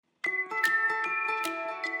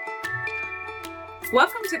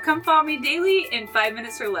Welcome to Come Follow Me Daily in 5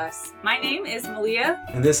 minutes or less. My name is Malia.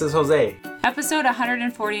 And this is Jose. Episode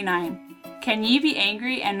 149. Can ye be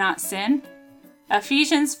angry and not sin?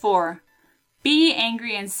 Ephesians 4. Be ye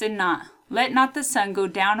angry and sin not. Let not the sun go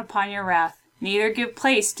down upon your wrath, neither give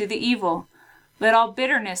place to the evil. Let all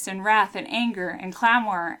bitterness and wrath and anger and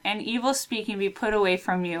clamor and evil speaking be put away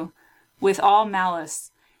from you, with all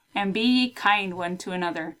malice. And be ye kind one to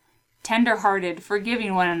another, tender-hearted,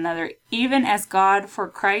 forgiving one another, even as God for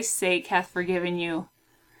Christ's sake hath forgiven you.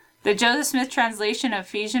 The Joseph Smith translation of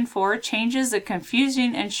Ephesians 4 changes the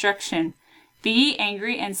confusing instruction, be ye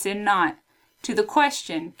angry and sin not, to the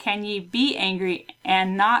question, can ye be angry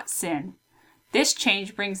and not sin? This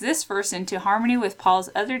change brings this verse into harmony with Paul's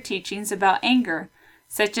other teachings about anger,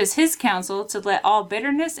 such as his counsel to let all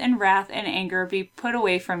bitterness and wrath and anger be put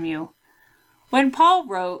away from you. When Paul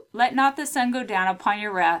wrote, let not the sun go down upon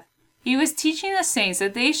your wrath, he was teaching the saints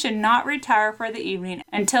that they should not retire for the evening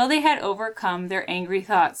until they had overcome their angry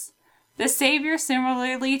thoughts. The Savior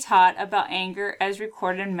similarly taught about anger as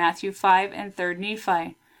recorded in Matthew 5 and 3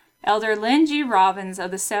 Nephi. Elder Lynn G. Robbins of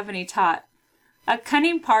the 70 taught, a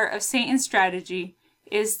cunning part of Satan's strategy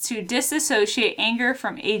is to disassociate anger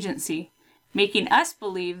from agency, making us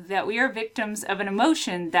believe that we are victims of an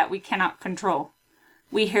emotion that we cannot control.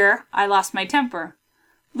 We hear, I lost my temper.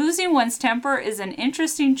 Losing one's temper is an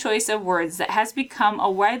interesting choice of words that has become a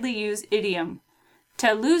widely used idiom.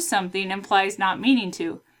 To lose something implies not meaning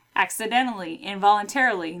to, accidentally,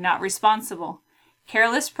 involuntarily, not responsible.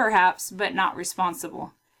 Careless perhaps, but not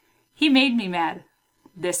responsible. He made me mad.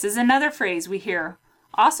 This is another phrase we hear,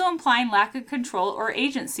 also implying lack of control or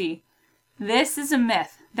agency. This is a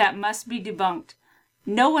myth that must be debunked.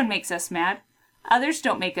 No one makes us mad. Others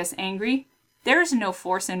don't make us angry. There is no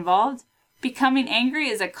force involved. Becoming angry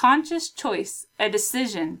is a conscious choice, a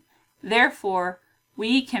decision. Therefore,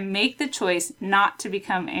 we can make the choice not to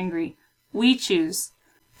become angry. We choose.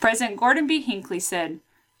 President Gordon B. Hinckley said,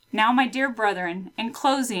 now, my dear brethren, in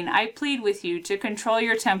closing, I plead with you to control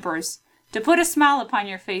your tempers, to put a smile upon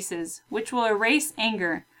your faces, which will erase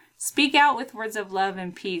anger. Speak out with words of love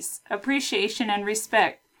and peace, appreciation and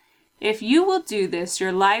respect. If you will do this,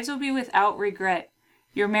 your lives will be without regret.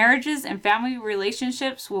 Your marriages and family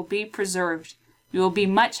relationships will be preserved. You will be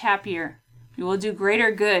much happier. You will do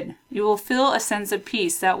greater good. You will feel a sense of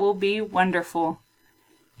peace that will be wonderful.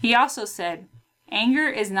 He also said, anger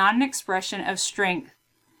is not an expression of strength.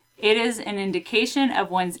 It is an indication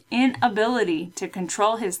of one's inability to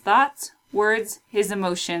control his thoughts, words, his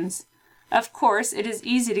emotions. Of course, it is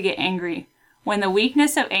easy to get angry. When the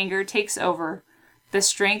weakness of anger takes over, the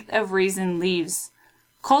strength of reason leaves.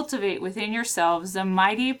 Cultivate within yourselves the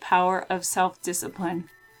mighty power of self-discipline.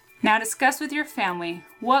 Now discuss with your family,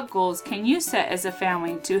 what goals can you set as a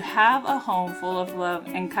family to have a home full of love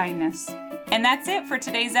and kindness? And that's it for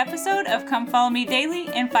today's episode of Come Follow Me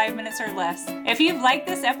Daily in 5 minutes or less. If you've liked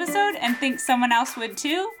this episode and think someone else would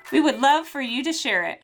too, we would love for you to share it.